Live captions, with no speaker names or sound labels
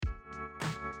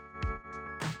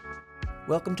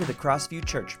Welcome to the Crossview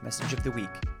Church Message of the Week.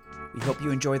 We hope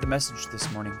you enjoy the message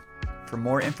this morning. For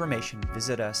more information,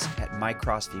 visit us at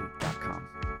mycrossview.com.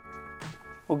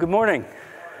 Well, good morning.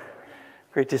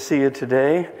 Great to see you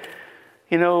today.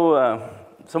 You know,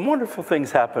 some wonderful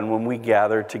things happen when we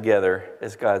gather together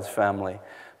as God's family.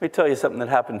 Let me tell you something that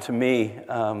happened to me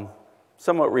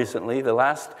somewhat recently. The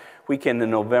last weekend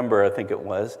in November, I think it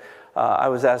was, I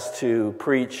was asked to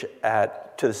preach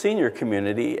to the senior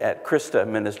community at Christa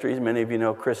Ministries. Many of you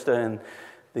know Christa in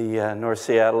the North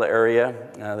Seattle area.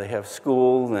 They have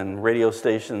schools and radio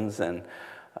stations,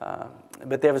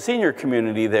 but they have a senior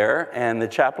community there, and the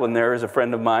chaplain there is a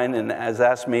friend of mine and has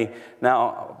asked me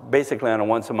now basically on a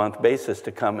once-a-month basis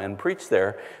to come and preach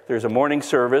there. There's a morning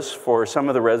service for some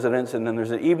of the residents, and then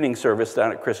there's an evening service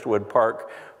down at Crestwood Park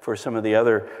for some of the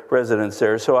other residents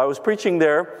there. So I was preaching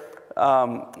there.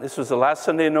 This was the last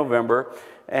Sunday in November,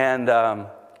 and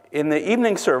in the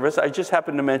evening service, I just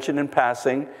happened to mention in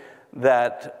passing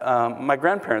that my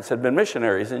grandparents had been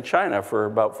missionaries in China for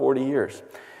about 40 years.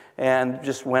 And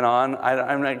just went on.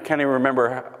 I can't even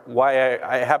remember why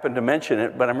I happened to mention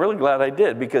it, but I'm really glad I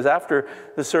did, because after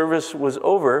the service was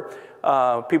over,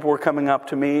 people were coming up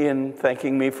to me and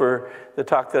thanking me for the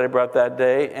talk that I brought that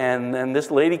day. And then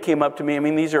this lady came up to me. I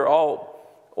mean, these are all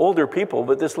older people,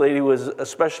 but this lady was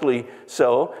especially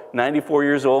so. 94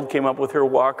 years old, came up with her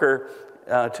walker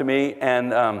to me,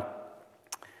 and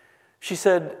she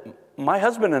said, my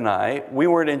husband and I, we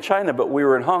weren't in China, but we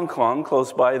were in Hong Kong,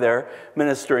 close by there,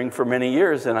 ministering for many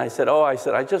years. And I said,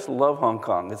 I just love Hong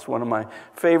Kong. It's one of my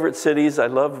favorite cities. I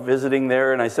love visiting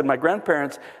there. And I said, my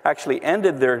grandparents actually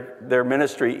ended their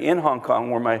ministry in Hong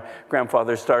Kong, where my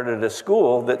grandfather started a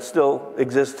school that still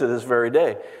exists to this very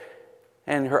day.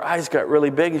 And her eyes got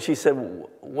really big, and she said,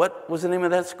 what was the name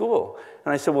of that school?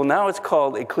 And I said, well, now it's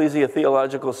called Ecclesia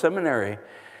Theological Seminary.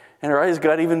 And her eyes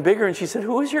got even bigger, and she said,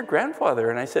 who is your grandfather?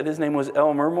 And I said, his name was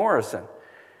Elmer Morrison.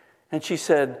 And she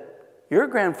said, your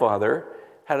grandfather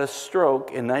had a stroke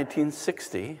in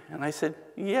 1960. And I said,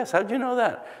 yes, how'd you know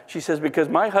that? She says, because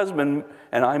my husband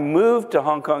and I moved to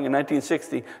Hong Kong in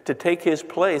 1960 to take his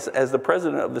place as the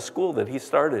president of the school that he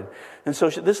started. And so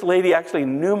this lady actually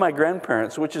knew my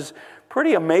grandparents, which is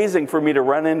pretty amazing for me to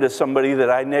run into somebody that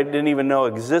I didn't even know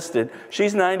existed.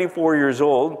 She's 94 years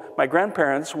old. My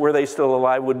grandparents, were they still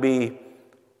alive, would be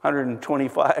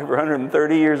 125 or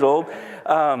 130 years old.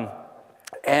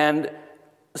 And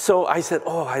so I said,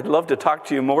 I'd love to talk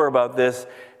to you more about this.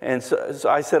 And so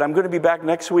I said, I'm going to be back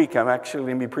next week. I'm actually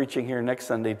going to be preaching here next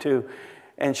Sunday too.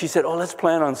 And she said, let's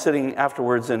plan on sitting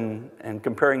afterwards and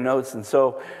comparing notes. And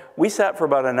so we sat for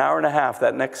about an hour and a half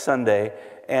that next Sunday.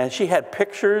 And she had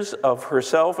pictures of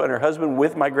herself and her husband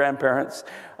with my grandparents.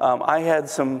 I had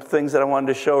some things that I wanted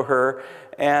to show her.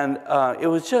 And it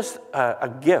was just a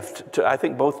gift, I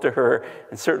think, both to her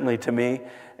and certainly to me.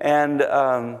 And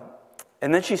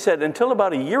then she said, until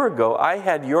about a year ago, I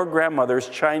had your grandmother's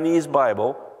Chinese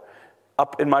Bible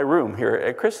up in my room here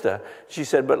at Christa. She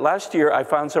said, but last year I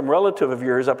found some relative of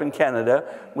yours up in Canada,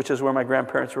 which is where my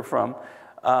grandparents were from,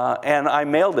 and I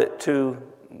mailed it to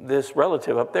this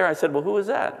relative up there. I said, well, who is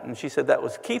that? And she said, that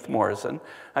was Keith Morrison.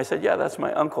 I said, yeah, that's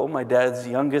my uncle, my dad's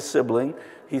youngest sibling.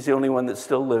 He's the only one that's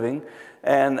still living.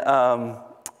 And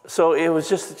so it was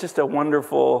just a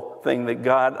wonderful thing that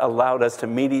God allowed us to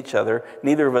meet each other.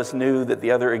 Neither of us knew that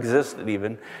the other existed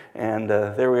even. And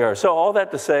there we are. So all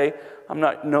that to say, I'm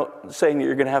not saying that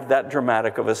you're going to have that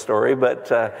dramatic of a story,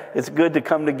 but it's good to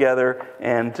come together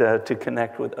and to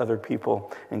connect with other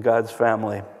people in God's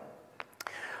family.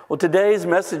 Well, today's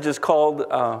message is called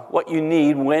What You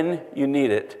Need When You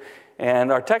Need It.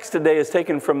 And our text today is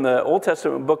taken from the Old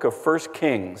Testament book of 1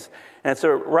 Kings. And it's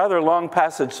a rather long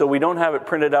passage, so we don't have it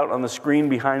printed out on the screen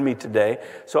behind me today.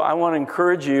 So I want to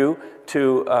encourage you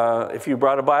to, if you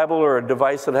brought a Bible or a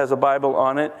device that has a Bible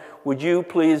on it, would you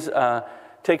please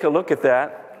take a look at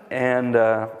that and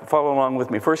follow along with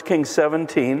me. 1 Kings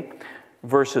 17,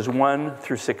 verses 1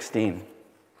 through 16.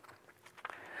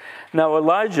 Now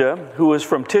Elijah, who was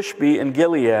from Tishbe in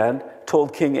Gilead,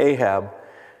 told King Ahab,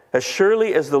 as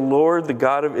surely as the Lord, the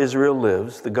God of Israel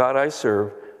lives, the God I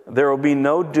serve, there will be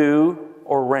no dew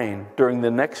or rain during the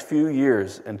next few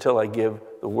years until I give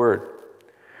the word.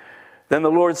 Then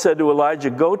the Lord said to Elijah,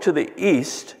 go to the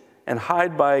east and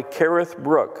hide by Kerith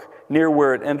Brook, near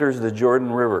where it enters the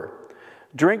Jordan River.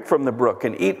 Drink from the brook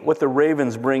and eat what the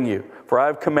ravens bring you, for I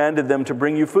have commanded them to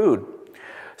bring you food.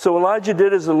 So Elijah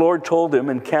did as the Lord told him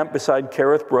and camped beside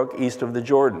Kerith Brook east of the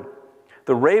Jordan.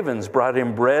 The ravens brought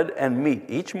him bread and meat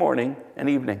each morning and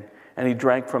evening, and he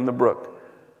drank from the brook.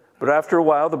 But after a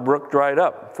while the brook dried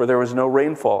up, for there was no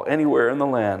rainfall anywhere in the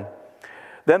land.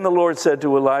 Then the Lord said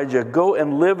to Elijah, "Go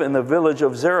and live in the village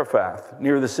of Zarephath,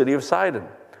 near the city of Sidon.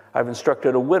 I've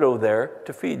instructed a widow there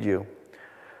to feed you."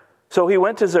 So he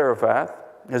went to Zarephath.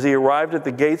 As he arrived at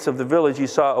the gates of the village, he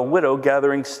saw a widow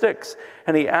gathering sticks,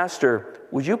 and he asked her,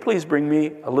 "Would you please bring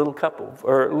me a little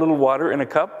water in a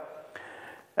cup?"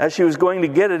 As she was going to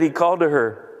get it, he called to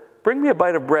her, "Bring me a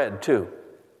bite of bread, too."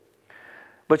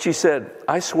 But she said,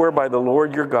 "I swear by the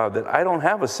Lord your God that I don't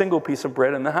have a single piece of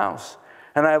bread in the house,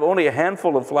 and I have only a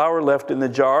handful of flour left in the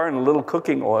jar and a little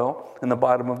cooking oil in the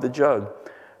bottom of the jug.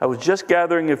 I was just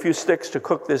gathering a few sticks to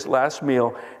cook this last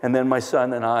meal, and then my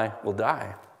son and I will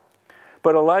die."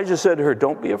 But Elijah said to her,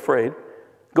 "Don't be afraid.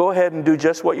 Go ahead and do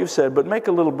just what you said, but make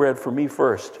a little bread for me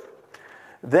first.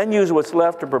 Then use what's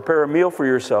left to prepare a meal for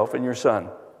yourself and your son.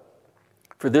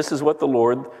 For this is what the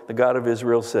Lord, the God of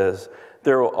Israel, says.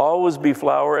 There will always be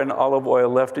flour and olive oil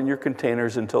left in your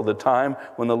containers until the time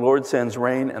when the Lord sends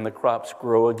rain and the crops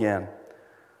grow again."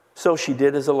 So she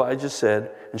did as Elijah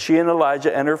said, and she and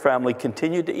Elijah and her family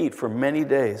continued to eat for many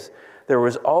days. There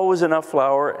was always enough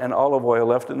flour and olive oil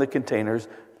left in the containers,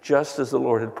 just as the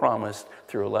Lord had promised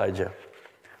through Elijah.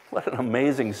 What an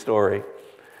amazing story.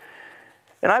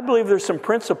 And I believe there's some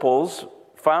principles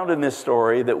found in this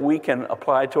story that we can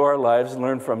apply to our lives and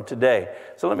learn from today.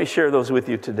 So let me share those with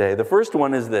you today. The first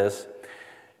one is this,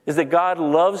 is that God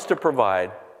loves to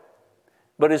provide,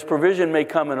 but his provision may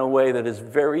come in a way that is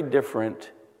very different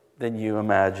than you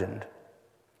imagined.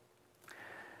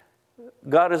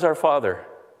 God is our Father.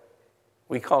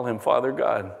 We call him Father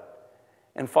God.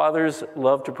 And fathers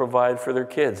love to provide for their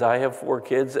kids. I have 4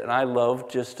 kids, and I love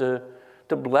just to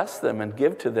bless them and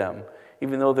give to them.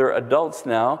 Even though they're adults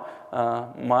now,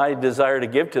 my desire to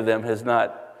give to them has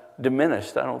not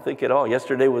diminished, I don't think at all.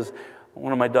 Yesterday was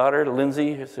one of my daughter,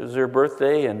 Lindsay, it was her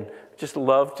birthday, and just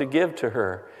loved to give to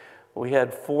her. We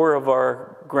had 4 of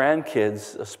our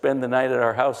grandkids spend the night at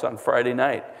our house on Friday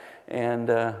night,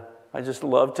 and I just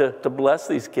love to bless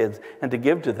these kids and to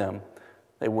give to them.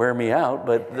 They wear me out,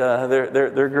 but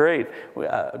they're great.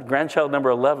 Grandchild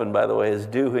number 11, by the way, is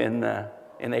due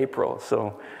in April,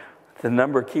 so the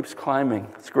number keeps climbing.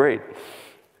 It's great.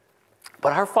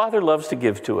 But our Father loves to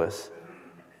give to us.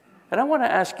 And I want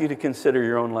to ask you to consider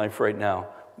your own life right now.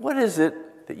 What is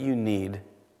it that you need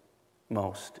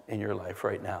most in your life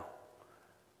right now?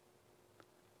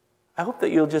 I hope that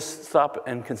you'll just stop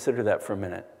and consider that for a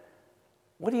minute.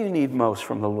 What do you need most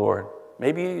from the Lord?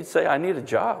 Maybe you'd say, "I need a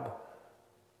job."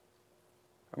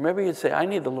 Or maybe you'd say, "I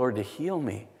need the Lord to heal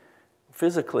me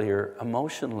physically or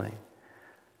emotionally."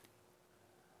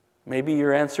 Maybe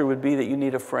your answer would be that you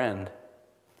need a friend.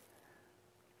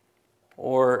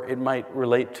 Or it might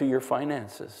relate to your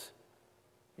finances.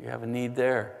 You have a need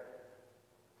there.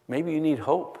 Maybe you need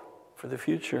hope for the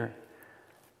future.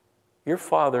 Your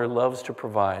Father loves to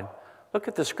provide. Look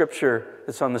at the scripture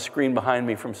that's on the screen behind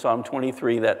me from Psalm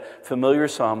 23, that familiar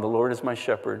psalm, "The Lord is my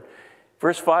shepherd."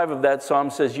 Verse 5 of that psalm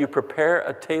says, "You prepare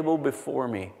a table before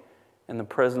me in the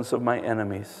presence of my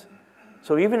enemies."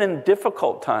 So even in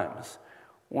difficult times,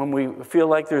 when we feel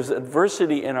like there's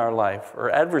adversity in our life or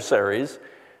adversaries,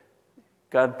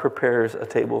 God prepares a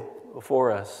table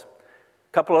before us.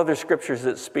 A couple other scriptures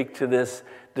that speak to this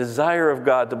desire of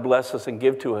God to bless us and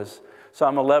give to us.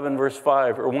 Psalm 11, verse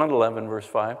 5, or 111, verse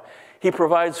 5. He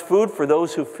provides food for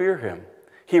those who fear him.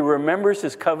 He remembers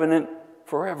his covenant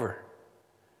forever.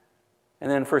 And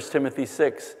then 1 Timothy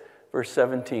 6, verse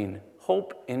 17.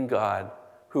 Hope in God,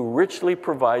 who richly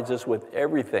provides us with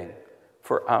everything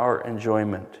for our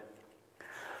enjoyment.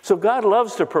 So God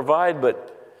loves to provide,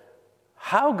 but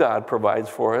how God provides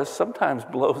for us sometimes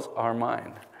blows our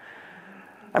mind.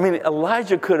 I mean,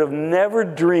 Elijah could have never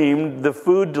dreamed the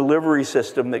food delivery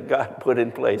system that God put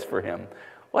in place for him.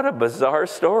 What a bizarre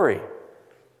story.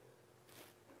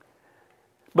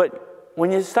 But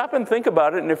when you stop and think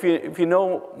about it, and if you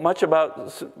know much about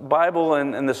the Bible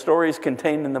and the stories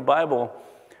contained in the Bible,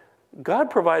 God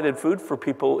provided food for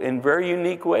people in very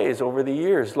unique ways over the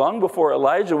years. Long before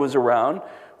Elijah was around,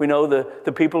 we know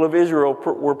the people of Israel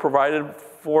were provided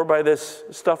for by this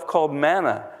stuff called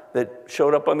manna that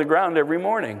showed up on the ground every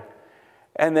morning.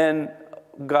 And then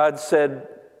God said,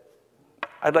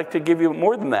 "I'd like to give you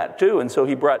more than that too." And so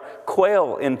he brought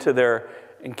quail into their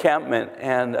encampment,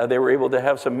 and they were able to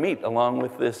have some meat along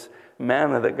with this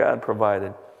manna that God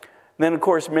provided. And then, of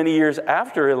course, many years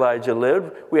after Elijah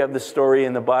lived, we have the story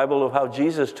in the Bible of how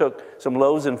Jesus took some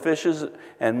loaves and fishes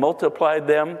and multiplied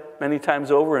them many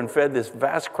times over and fed this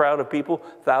vast crowd of people,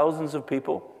 thousands of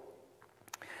people.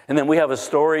 And then we have a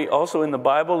story also in the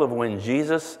Bible of when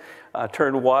Jesus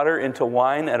turned water into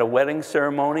wine at a wedding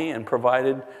ceremony and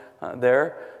provided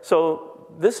there. So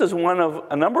this is one of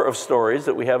a number of stories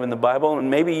that we have in the Bible, and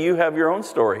maybe you have your own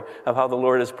story of how the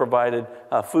Lord has provided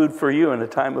food for you in a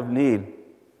time of need.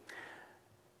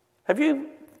 Have you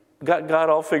got God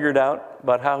all figured out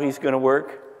about how he's going to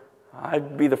work?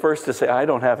 I'd be the first to say I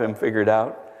don't have him figured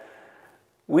out.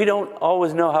 We don't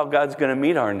always know how God's going to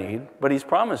meet our need, but he's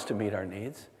promised to meet our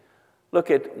needs.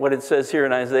 Look at what it says here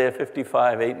in Isaiah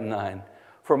 55, 8 and 9.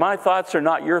 For my thoughts are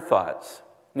not your thoughts,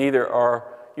 neither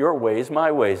are your ways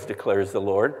my ways, declares the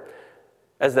Lord.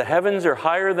 As the heavens are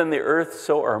higher than the earth,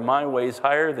 so are my ways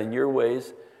higher than your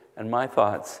ways, and my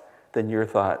thoughts than your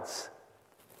thoughts.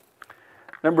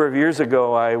 A number of years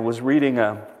ago, I was reading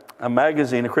a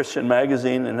magazine, a Christian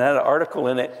magazine, and it had an article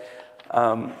in it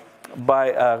by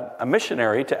a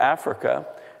missionary to Africa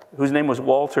whose name was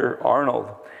Walter Arnold.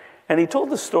 And he told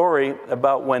the story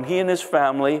about when he and his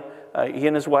family, he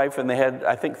and his wife, and they had,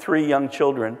 I think, 3 young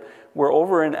children, were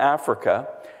over in Africa.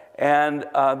 And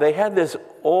they had this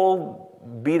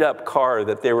old beat-up car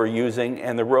that they were using,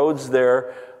 and the roads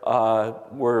there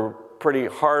were pretty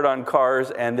hard on cars,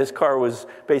 and this car was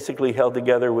basically held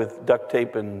together with duct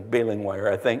tape and baling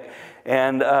wire, I think.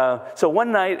 And so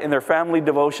one night in their family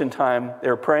devotion time, they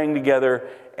were praying together,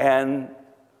 and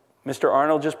Mr.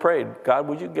 Arnold just prayed, God,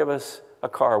 would you give us a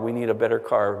car? We need a better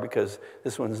car because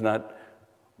this one's not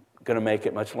going to make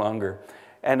it much longer.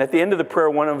 And at the end of the prayer,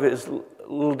 one of his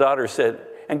little daughters said,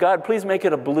 and God, please make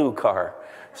it a blue car.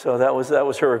 So that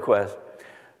was her request.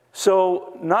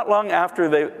 So not long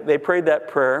after they prayed that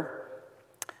prayer,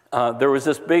 there was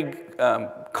this big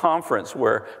conference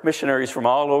where missionaries from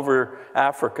all over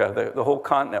Africa, the whole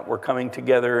continent, were coming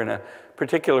together in a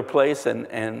particular place,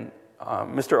 and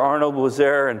Mr. Arnold was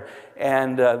there,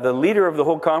 and the leader of the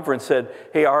whole conference said,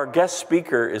 hey, our guest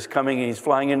speaker is coming, and he's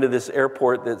flying into this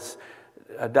airport that's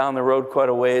down the road quite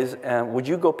a ways, and would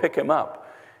you go pick him up?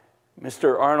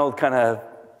 Mr. Arnold kind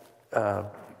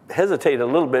of hesitated a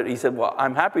little bit. He said, well,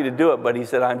 I'm happy to do it, but he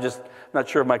said, I'm just not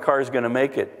sure if my car is going to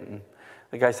make it. And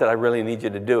the guy said, I really need you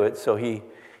to do it. So he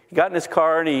got in his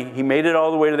car, and he made it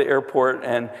all the way to the airport,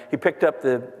 and he picked up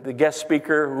the guest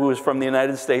speaker who was from the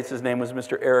United States. His name was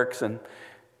Mr. Erickson.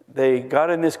 They got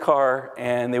in this car,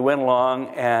 and they went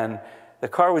along, and the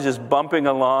car was just bumping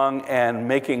along and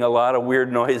making a lot of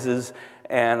weird noises,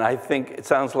 and I think it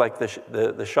sounds like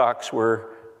the shocks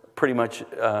were pretty much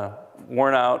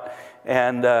worn out.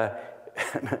 And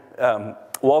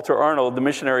Walter Arnold, the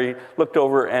missionary, looked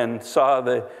over and saw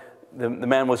the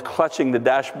man was clutching the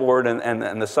dashboard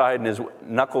and the side, and his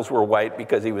knuckles were white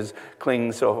because he was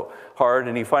clinging so hard.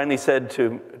 And he finally said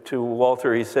to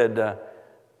Walter, he said,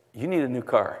 you need a new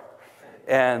car.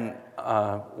 And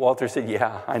Walter said,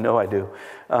 yeah, I know I do.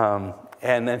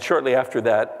 And then shortly after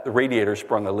that, the radiator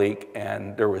sprung a leak,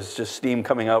 and there was just steam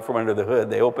coming out from under the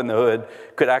hood. They opened the hood,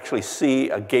 could actually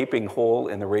see a gaping hole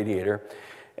in the radiator.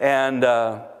 And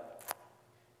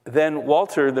then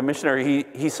Walter, the missionary,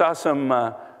 he saw some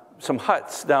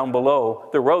huts down below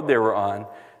the road they were on.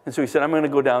 And so he said, I'm going to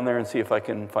go down there and see if I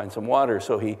can find some water.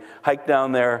 So he hiked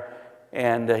down there,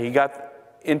 and he got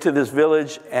into this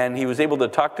village, and he was able to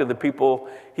talk to the people.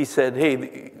 He said,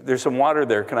 hey, there's some water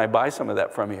there. Can I buy some of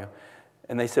that from you?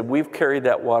 And they said, we've carried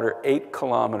that water 8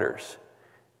 kilometers,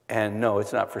 and no,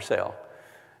 it's not for sale.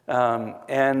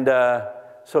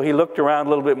 So he looked around a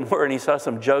little bit more, and he saw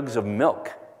some jugs of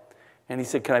milk. And he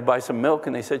said, can I buy some milk?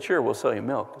 And they said, sure, we'll sell you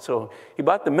milk. So he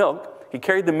bought the milk. He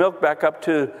carried the milk back up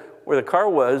to where the car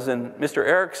was, and Mr.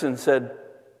 Erickson said,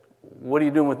 what are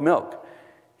you doing with milk?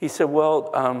 He said,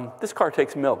 well, this car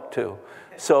takes milk too.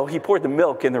 So he poured the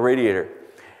milk in the radiator.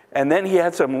 And then he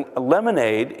had some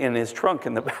lemonade in his trunk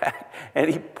in the back, and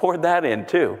he poured that in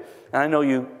too. And I know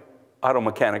you auto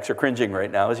mechanics are cringing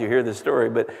right now as you hear this story,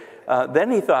 but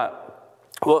then he thought,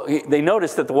 well, they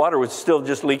noticed that the water was still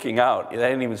just leaking out. They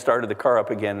hadn't even started the car up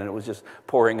again, and it was just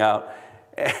pouring out.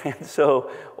 And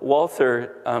so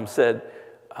Walter said,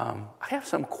 I have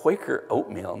some Quaker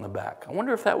oatmeal in the back. I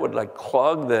wonder if that would like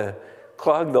clog the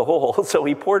hole. So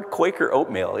he poured Quaker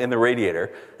oatmeal in the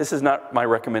radiator. This is not my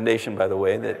recommendation, by the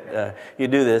way, that you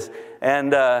do this.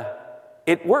 And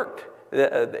it worked.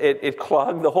 It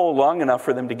clogged the hole long enough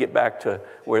for them to get back to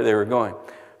where they were going.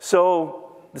 So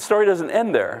the story doesn't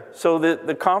end there. So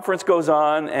the conference goes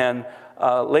on, and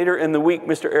later in the week,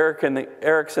 Mr.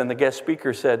 Erickson, the guest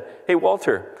speaker, said, hey,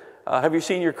 Walter, have you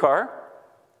seen your car?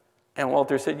 And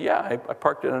Walter said, yeah, I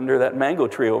parked it under that mango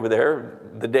tree over there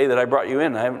the day that I brought you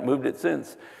in. I haven't moved it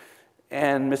since.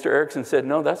 And Mr. Erickson said,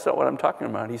 no, that's not what I'm talking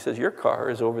about. He says, your car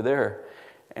is over there.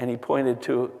 And he pointed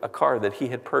to a car that he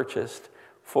had purchased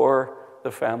for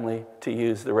the family to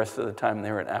use the rest of the time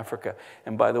they were in Africa.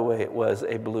 And by the way, it was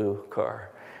a blue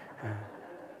car.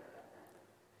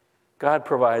 God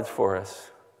provides for us.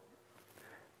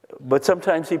 But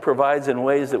sometimes he provides in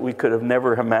ways that we could have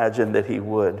never imagined that he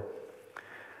would.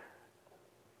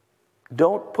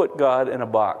 Don't put God in a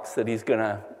box that he's going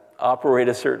to operate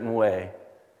a certain way.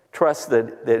 Trust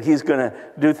that he's going to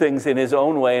do things in his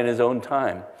own way, in his own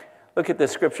time. Look at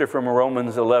this scripture from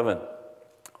Romans 11.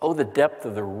 Oh, the depth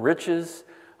of the riches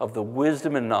of the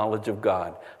wisdom and knowledge of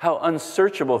God. How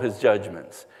unsearchable his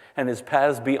judgments and his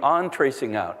paths beyond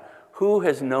tracing out. Who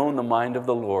has known the mind of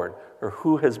the Lord, or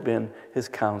who has been his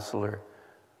counselor?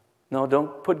 No,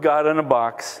 don't put God in a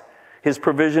box. His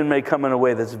provision may come in a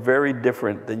way that's very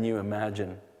different than you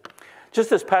imagine. Just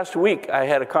this past week, I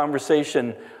had a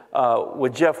conversation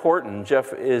with Jeff Horton.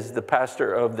 Jeff is the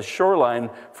pastor of the Shoreline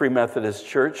Free Methodist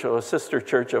Church, a sister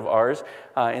church of ours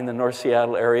in the North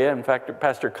Seattle area. In fact,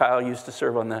 Pastor Kyle used to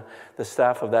serve on the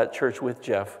staff of that church with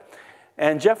Jeff.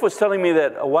 And Jeff was telling me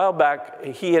that a while back,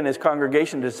 he and his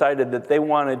congregation decided that they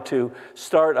wanted to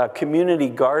start a community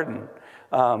garden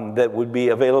that would be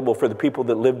available for the people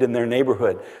that lived in their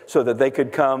neighborhood, so that they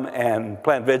could come and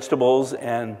plant vegetables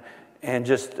and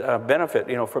just benefit,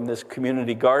 from this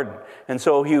community garden. And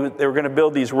so they were going to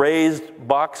build these raised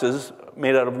boxes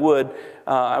made out of wood.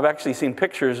 I've actually seen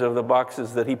pictures of the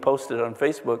boxes that he posted on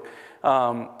Facebook.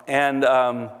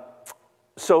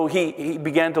 So he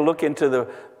began to look into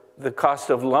the cost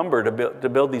of lumber to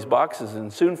build these boxes,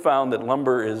 and soon found that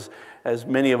lumber is, as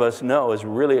many of us know, is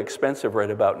really expensive right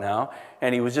about now.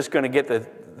 And he was just going to get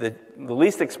the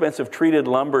least expensive treated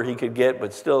lumber he could get,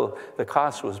 but still the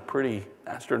cost was pretty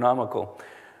astronomical.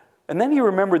 And then he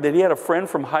remembered that he had a friend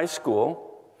from high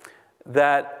school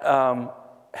that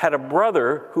had a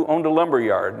brother who owned a lumber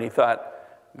yard, and he thought,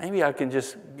 maybe I can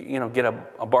just, get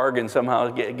a bargain somehow,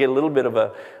 get a little bit of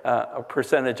a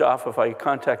percentage off if I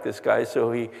contact this guy.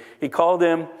 So he called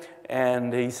him,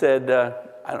 and he said,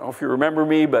 I don't know if you remember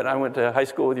me, but I went to high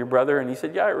school with your brother. And he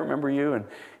said, yeah, I remember you. And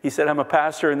he said, I'm a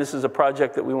pastor, and this is a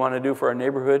project that we want to do for our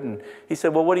neighborhood. And he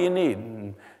said, well, what do you need?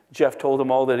 And Jeff told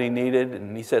him all that he needed.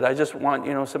 And he said, I just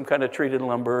want, some kind of treated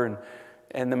lumber.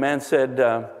 And the man said,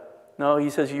 no, he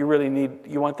says, you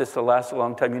want this to last a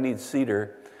long time. You need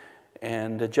cedar.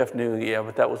 And Jeff knew,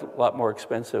 but that was a lot more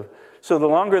expensive. So the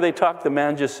longer they talked, the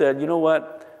man just said, you know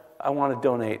what? I want to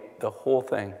donate the whole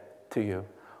thing to you.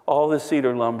 All the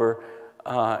cedar lumber.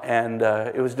 And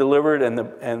it was delivered, and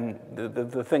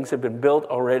the things had been built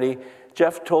already.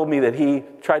 Jeff told me that he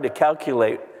tried to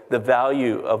calculate the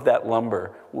value of that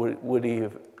lumber. Would he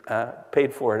have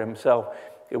paid for it himself?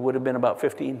 It would have been about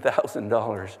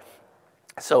 $15,000.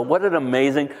 So what an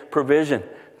amazing provision.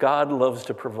 God loves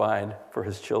to provide for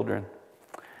his children.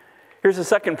 Here's a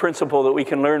second principle that we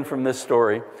can learn from this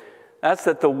story. That's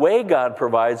that the way God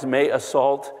provides may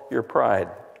assault your pride.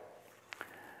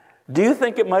 Do you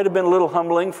think it might have been a little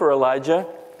humbling for Elijah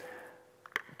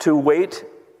to wait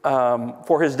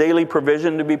for his daily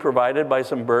provision to be provided by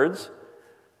some birds?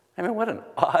 I mean, what an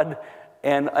odd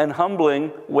and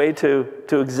humbling way to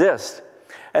exist.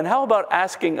 And how about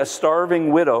asking a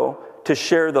starving widow to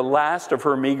share the last of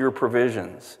her meager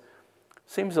provisions?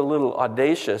 Seems a little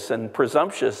audacious and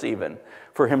presumptuous even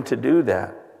for him to do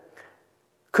that.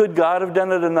 Could God have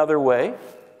done it another way?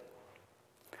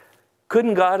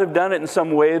 Couldn't God have done it in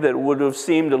some way that would have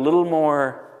seemed a little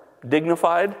more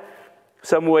dignified?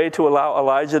 Some way to allow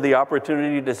Elijah the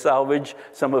opportunity to salvage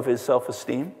some of his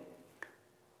self-esteem?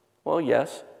 Well,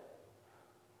 yes.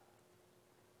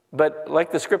 But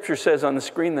like the scripture says on the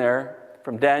screen there,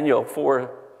 from Daniel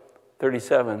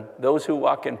 4:37, those who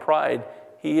walk in pride,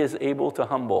 he is able to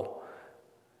humble.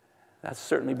 That's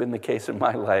certainly been the case in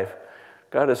my life.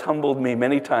 God has humbled me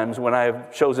many times when I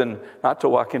have chosen not to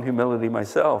walk in humility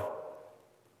myself.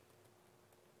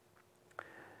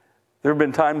 There have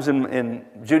been times in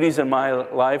Judy's and my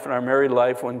life, in our married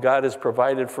life, when God has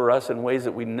provided for us in ways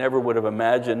that we never would have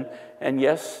imagined. And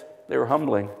yes, they were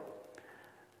humbling.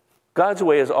 God's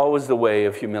way is always the way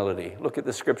of humility. Look at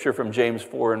the scripture from James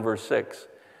 4 and verse 6.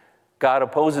 God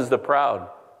opposes the proud,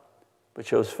 but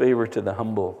shows favor to the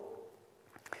humble.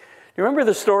 You remember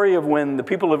the story of when the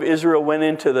people of Israel went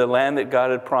into the land that God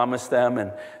had promised them,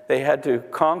 and they had to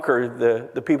conquer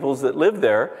the peoples that lived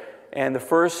there. And the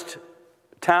first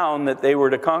town that they were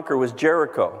to conquer was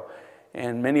Jericho.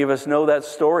 And many of us know that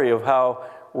story of how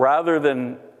rather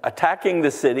than attacking the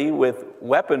city with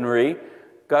weaponry,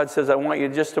 God says, I want you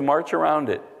just to march around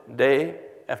it day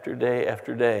after day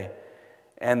after day.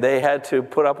 And they had to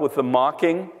put up with the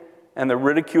mocking and the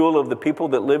ridicule of the people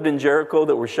that lived in Jericho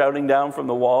that were shouting down from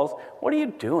the walls. What are you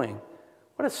doing?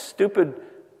 What a stupid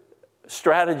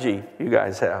strategy you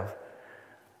guys have.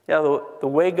 Yeah, the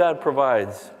way God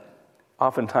provides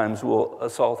oftentimes will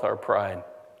assault our pride.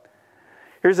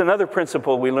 Here's another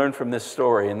principle we learn from this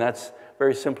story, and that's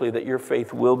very simply that your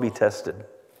faith will be tested.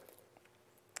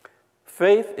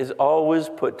 Faith is always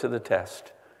put to the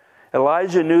test.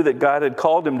 Elijah knew that God had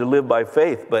called him to live by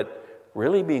faith, but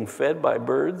really being fed by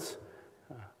birds?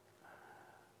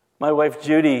 My wife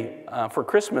Judy, for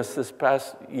Christmas this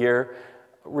past year,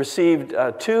 received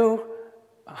 2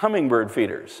 hummingbird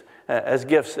feeders as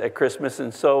gifts at Christmas,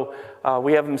 and so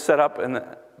we have them set up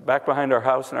back behind our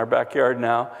house in our backyard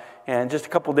now. And just a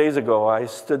couple days ago, I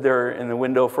stood there in the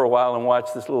window for a while and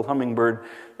watched this little hummingbird.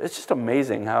 It's just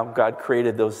amazing how God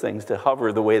created those things to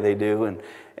hover the way they do.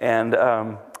 And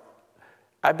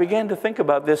I began to think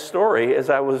about this story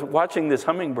as I was watching this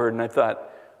hummingbird, and I thought,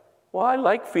 well, I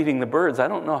like feeding the birds. I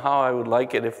don't know how I would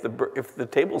like it if the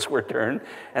tables were turned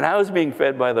and I was being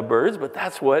fed by the birds, but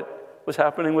that's what was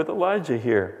happening with Elijah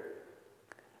here.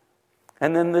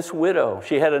 And then this widow,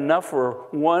 she had enough for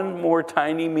one more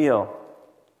tiny meal.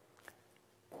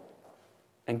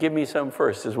 And give me some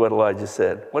first, is what Elijah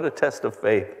said. What a test of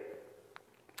faith.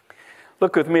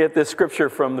 Look with me at this scripture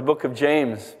from the book of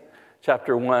James,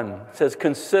 chapter 1. It says,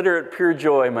 "Consider it pure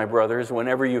joy, my brothers,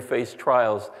 whenever you face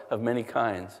trials of many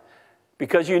kinds,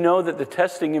 because you know that the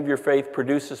testing of your faith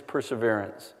produces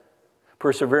perseverance.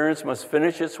 Perseverance must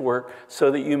finish its work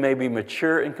so that you may be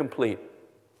mature and complete,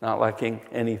 not lacking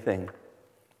anything."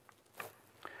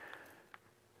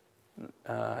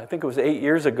 I think it was 8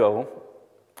 years ago,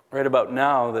 right about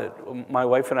now, that my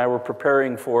wife and I were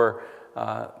preparing for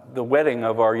the wedding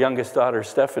of our youngest daughter,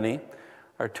 Stephanie.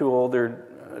 Our 2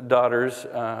 older daughters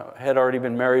had already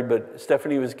been married, but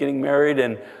Stephanie was getting married,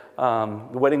 and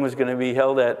the wedding was going to be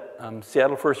held at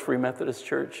Seattle First Free Methodist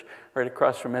Church, right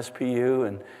across from SPU,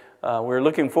 and we were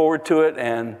looking forward to it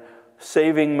and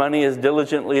saving money as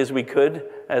diligently as we could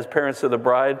as parents of the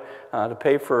bride to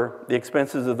pay for the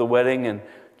expenses of the wedding. And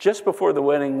just before the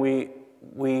wedding, we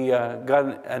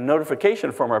got a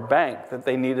notification from our bank that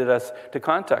they needed us to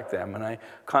contact them. And I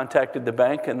contacted the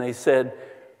bank, and they said,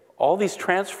 all these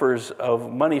transfers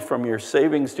of money from your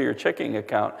savings to your checking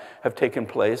account have taken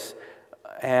place,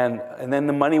 and then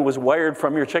the money was wired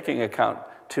from your checking account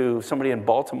to somebody in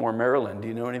Baltimore, Maryland. Do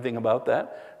you know anything about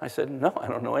that? I said, no, I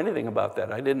don't know anything about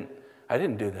that. I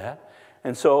didn't do that.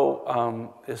 And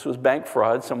so this was bank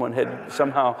fraud. Someone had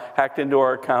somehow hacked into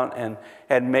our account and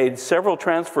had made several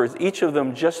transfers, each of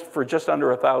them just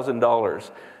under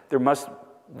 $1,000. There must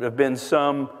have been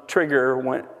some trigger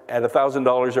when at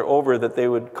 $1,000 or over that they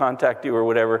would contact you or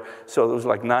whatever. So it was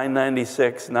like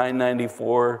 $996,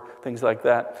 $994, things like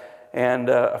that. And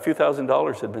a few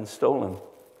 $1,000s had been stolen.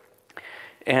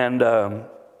 And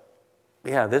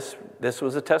this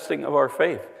was a testing of our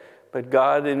faith. But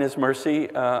God, in His mercy,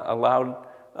 allowed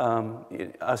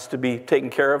us to be taken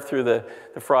care of through the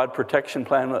fraud protection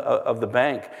plan of the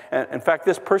bank. And in fact,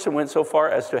 this person went so far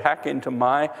as to hack into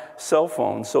my cell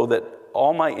phone so that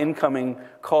all my incoming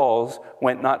calls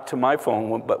went not to my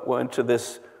phone, but went to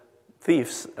this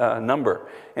thief's number.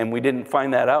 And we didn't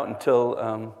find that out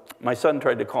until my son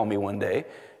tried to call me one day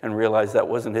and realized that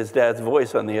wasn't his dad's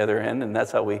voice on the other end, and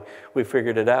that's how we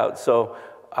figured it out. So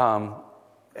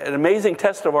an amazing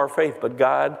test of our faith, but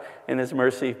God, in His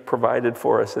mercy, provided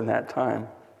for us in that time.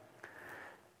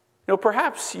 You know,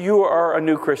 perhaps you are a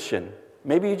new Christian.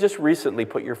 Maybe you just recently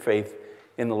put your faith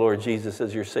in the Lord Jesus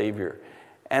as your Savior.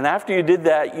 And after you did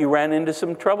that, you ran into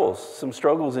some troubles, some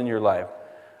struggles in your life.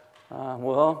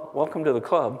 Well, welcome to the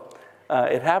club.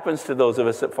 It happens to those of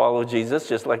us that follow Jesus,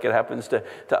 just like it happens to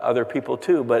other people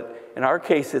too. But in our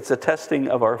case, it's a testing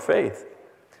of our faith.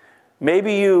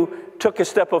 Maybe you took a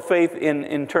step of faith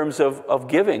in terms of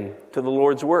giving to the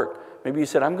Lord's work. Maybe you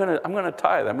said, I'm going to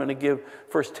tithe. I'm going to give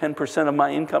first 10% of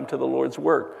my income to the Lord's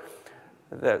work.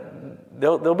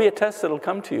 There'll be a test that'll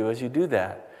come to you as you do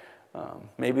that.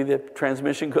 Maybe the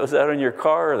transmission goes out in your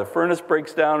car, or the furnace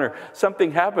breaks down, or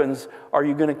something happens. Are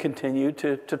you going to continue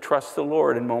to trust the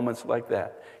Lord in moments like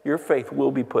that? Your faith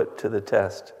will be put to the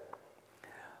test.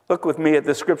 Look with me at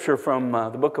the scripture from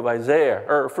the book of Isaiah,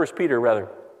 or 1 Peter rather.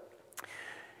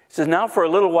 It says, "Now for a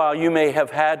little while you may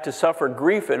have had to suffer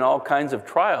grief in all kinds of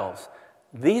trials.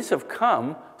 These have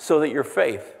come so that your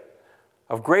faith,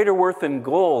 of greater worth than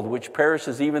gold, which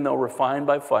perishes even though refined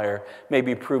by fire, may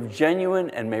be proved genuine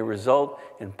and may result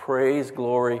in praise,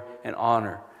 glory, and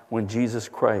honor when Jesus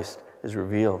Christ is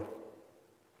revealed."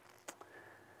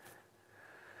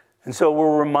 And so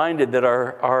we're reminded that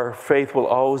our faith will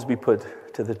always be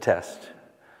put to the test.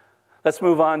 Let's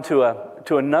move on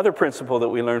to another principle that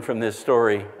we learn from this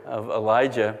story of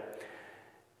Elijah.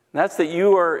 And that's that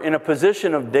you are in a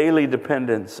position of daily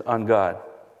dependence on God.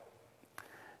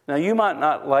 Now, you might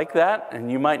not like that,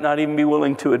 and you might not even be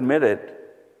willing to admit it,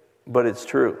 but it's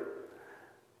true.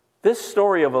 This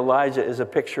story of Elijah is a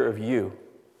picture of you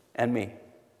and me,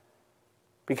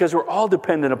 because we're all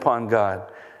dependent upon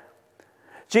God.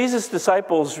 Jesus'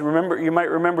 disciples, you might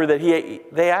remember that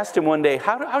they asked him one day,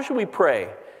 how should we pray?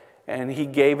 And he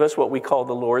gave us what we call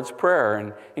the Lord's Prayer.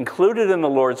 And included in the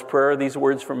Lord's Prayer are these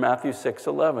words from Matthew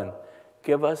 6:11.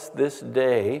 Give us this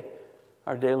day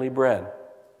our daily bread.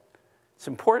 It's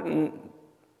important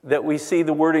that we see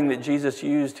the wording that Jesus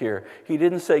used here. He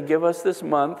didn't say, give us this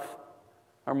month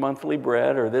our monthly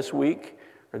bread, or this week,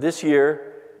 or this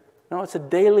year. No, it's a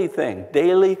daily thing,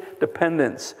 daily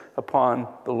dependence upon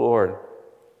the Lord.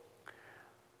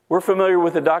 We're familiar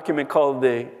with a document called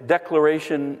the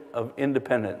Declaration of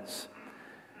Independence.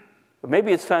 But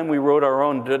maybe it's time we wrote our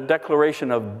own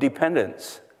declaration of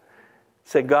dependence.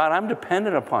 Say, God, I'm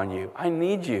dependent upon you. I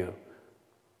need you.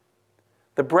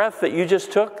 The breath that you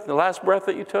just took, the last breath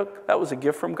that you took, that was a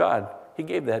gift from God. He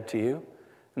gave that to you.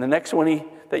 And the next one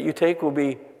that you take will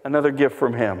be another gift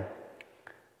from him.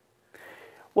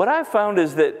 What I've found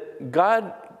is that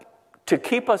God, to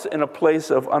keep us in a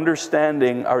place of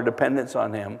understanding our dependence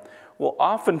on him, will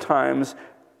oftentimes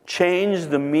change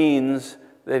the means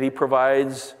that he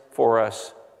provides for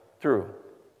us through.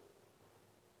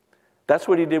 That's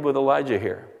what he did with Elijah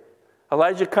here.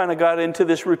 Elijah kind of got into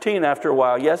this routine after a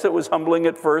while. Yes, it was humbling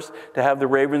at first to have the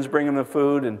ravens bring him the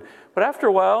food, but after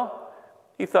a while,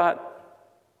 he thought,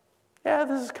 yeah,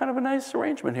 this is kind of a nice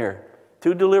arrangement here.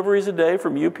 2 deliveries a day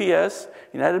from UPS,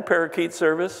 United Parakeet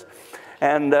Service,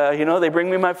 and they bring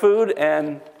me my food,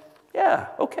 and yeah,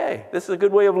 okay, this is a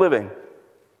good way of living.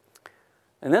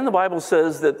 And then the Bible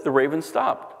says that the ravens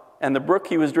stopped, and the brook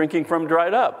he was drinking from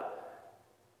dried up.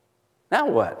 Now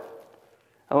what?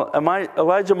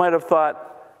 Elijah might have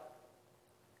thought,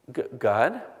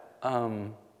 God,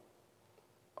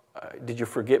 did you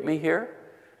forget me here?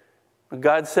 And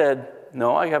God said,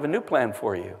 no, I have a new plan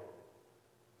for you.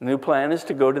 The new plan is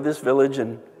to go to this village,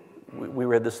 and we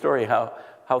read the story,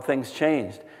 how things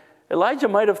changed. Elijah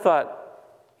might have thought,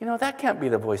 that can't be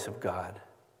the voice of God,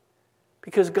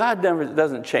 because God never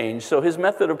doesn't change, so his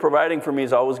method of providing for me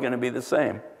is always going to be the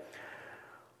same.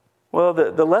 Well,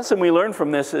 the lesson we learn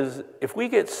from this is if we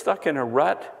get stuck in a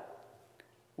rut,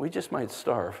 we just might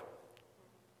starve.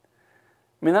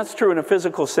 I mean, that's true in a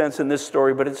physical sense in this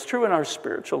story, but it's true in our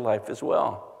spiritual life as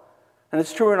well. And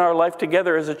it's true in our life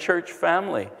together as a church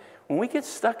family. When we get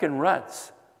stuck in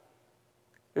ruts,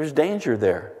 there's danger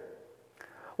there.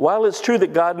 While it's true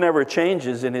that God never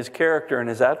changes in his character and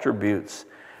his attributes,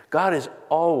 God is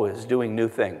always doing new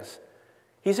things.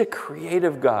 He's a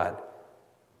creative God.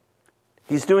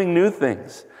 He's doing new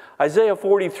things. Isaiah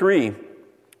 43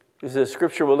 is the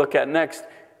scripture we'll look at next,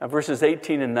 verses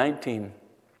 18 and 19.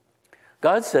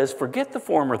 God says, forget the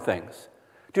former things.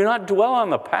 Do not dwell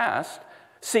on the past.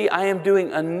 See, I am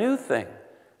doing a new thing.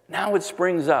 Now it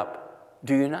springs up.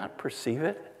 Do you not perceive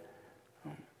it?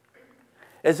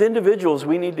 As individuals,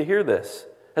 we need to hear this.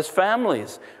 As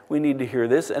families, we need to hear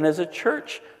this. And as a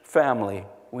church family,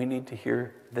 we need to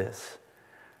hear this.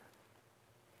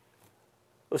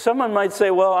 Well, someone might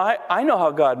say, well, I know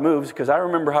how God moves because I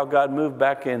remember how God moved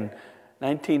back in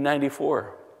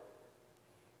 1994.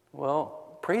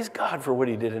 Well, praise God for what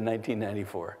he did in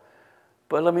 1994.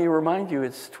 But let me remind you,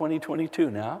 it's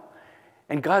 2022 now,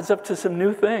 and God's up to some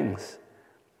new things.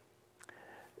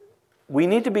 We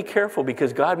need to be careful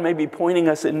because God may be pointing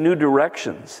us in new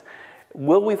directions.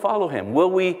 Will we follow him?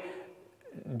 Will we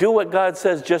do what God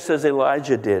says, just as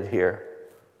Elijah did here?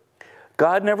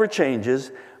 God never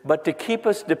changes, but to keep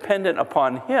us dependent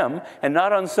upon him and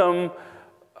not on some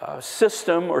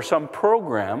system or some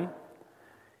program,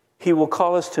 he will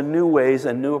call us to new ways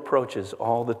and new approaches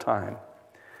all the time.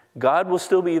 God will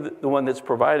still be the one that's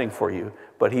providing for you,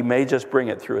 but he may just bring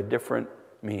it through a different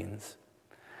means.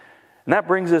 And that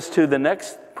brings us to the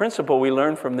next principle we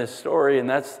learn from this story, and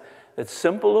that's that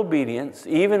simple obedience,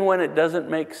 even when it doesn't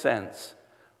make sense,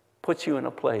 puts you in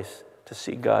a place to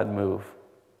see God move.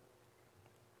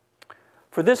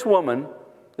 For this woman,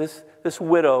 this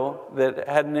widow that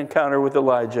had an encounter with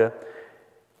Elijah,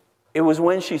 it was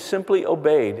when she simply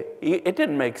obeyed. It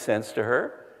didn't make sense to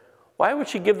her. Why would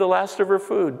she give the last of her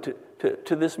food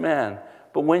to this man?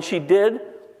 But when she did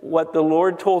what the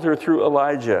Lord told her through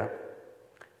Elijah,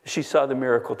 she saw the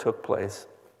miracle took place.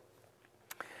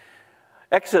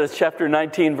 Exodus chapter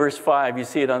 19, verse 5, you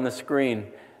see it on the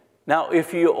screen. Now,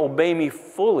 if you obey me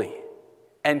fully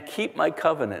and keep my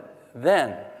covenant,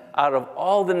 then out of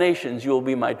all the nations you will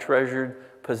be my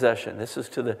treasured possession. This is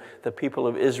to the people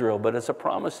of Israel, but it's a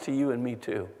promise to you and me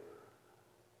too.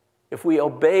 If we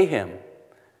obey him,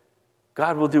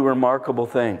 God will do remarkable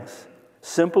things.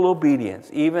 Simple obedience,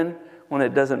 even when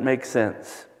it doesn't make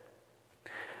sense.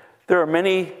 There are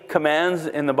many commands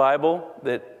in the Bible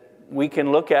that we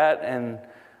can look at, and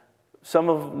some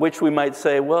of which we might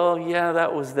say, well, yeah,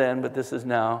 that was then, but this is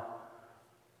now.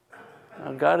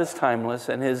 God is timeless,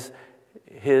 and His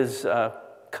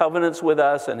covenants with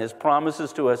us and His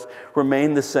promises to us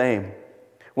remain the same.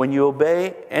 When you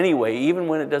obey anyway, even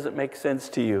when it doesn't make sense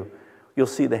to you, you'll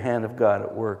see the hand of God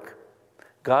at work.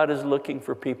 God is looking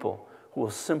for people who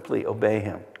will simply obey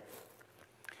Him.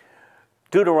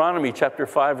 Deuteronomy chapter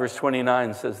 5, verse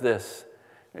 29 says this.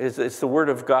 It's the word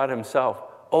of God Himself.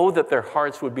 Oh, that their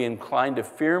hearts would be inclined to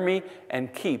fear me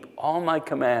and keep all my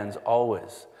commands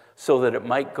always, so that it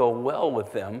might go well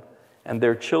with them and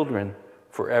their children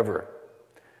forever.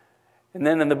 And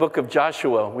then in the book of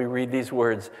Joshua, we read these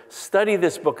words, study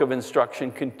this book of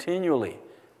instruction continually.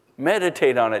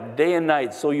 Meditate on it day and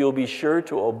night so you'll be sure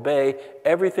to obey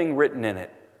everything written in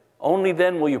it. Only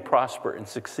then will you prosper and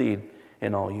succeed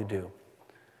in all you do.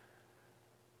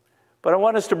 But I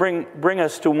want us to bring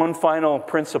us to one final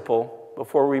principle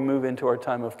before we move into our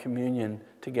time of communion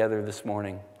together this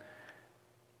morning.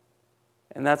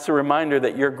 And that's a reminder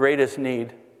that your greatest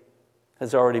need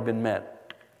has already been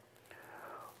met.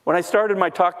 When I started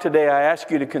my talk today, I asked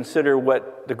you to consider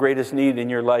what the greatest need in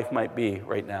your life might be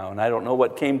right now. And I don't know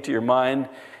what came to your mind,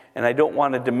 and I don't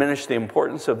want to diminish the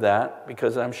importance of that,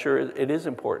 because I'm sure it is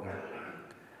important.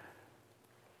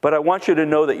 But I want you to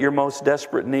know that your most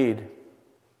desperate need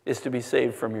is to be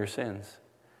saved from your sins,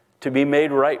 to be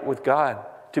made right with God,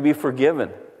 to be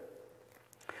forgiven.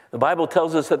 The Bible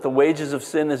tells us that the wages of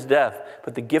sin is death,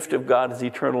 but the gift of God is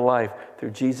eternal life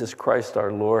through Jesus Christ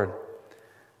our Lord.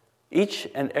 Each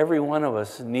and every one of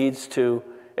us needs to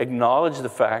acknowledge the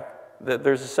fact that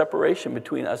there's a separation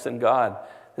between us and God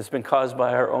that's been caused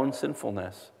by our own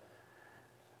sinfulness.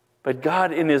 But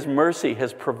God, in His mercy,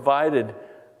 has provided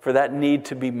for that need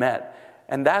to be met.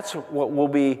 And that's what we'll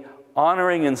be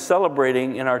honoring and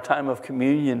celebrating in our time of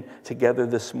communion together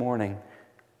this morning.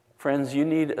 Friends, you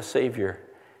need a Savior,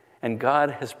 and God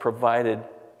has provided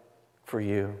for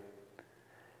you.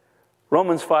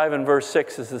 Romans 5 and verse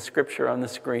 6 is the scripture on the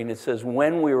screen. It says,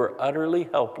 when we were utterly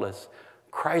helpless,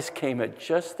 Christ came at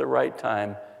just the right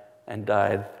time and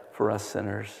died for us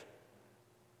sinners.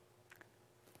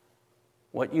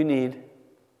 What you need,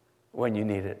 when you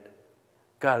need it.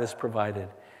 God has provided.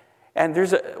 And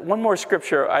there's one more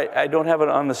scripture. I don't have it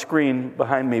on the screen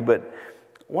behind me, but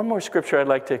one more scripture I'd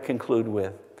like to conclude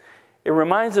with. It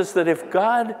reminds us that if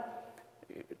God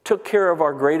took care of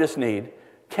our greatest need,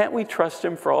 can't we trust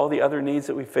Him for all the other needs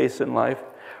that we face in life?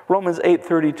 Romans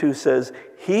 8:32 says,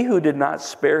 He who did not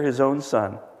spare His own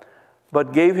Son,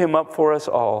 but gave Him up for us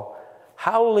all,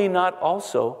 how will He not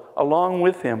also, along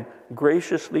with Him,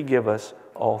 graciously give us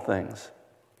all things?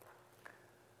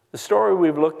 The story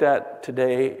we've looked at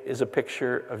today is a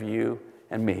picture of you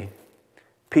and me,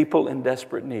 people in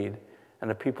desperate need, and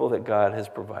a people that God has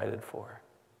provided for.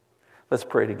 Let's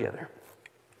pray together.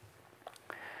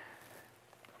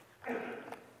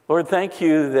 Lord, thank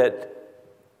you that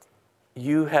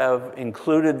you have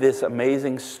included this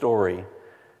amazing story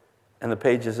in the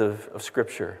pages of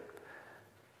Scripture.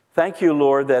 Thank you,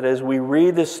 Lord, that as we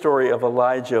read this story of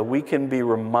Elijah, we can be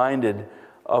reminded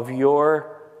of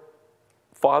your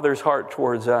Father's heart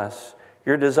towards us,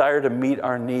 your desire to meet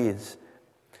our needs.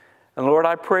 And Lord,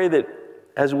 I pray that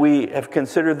as we have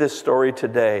considered this story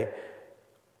today,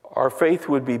 our faith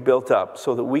would be built up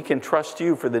so that we can trust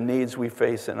you for the needs we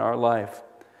face in our life.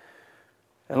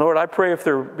 And Lord, I pray if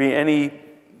there be any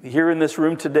here in this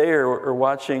room today or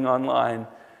watching online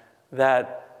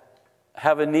that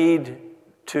have a need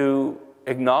to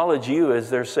acknowledge you as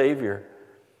their Savior,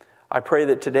 I pray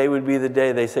that today would be the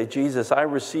day they say, Jesus, I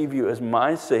receive you as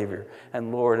my Savior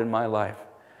and Lord in my life.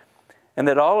 And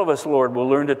that all of us, Lord, will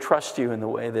learn to trust you in the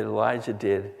way that Elijah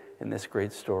did in this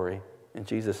great story. In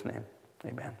Jesus' name,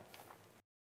 amen.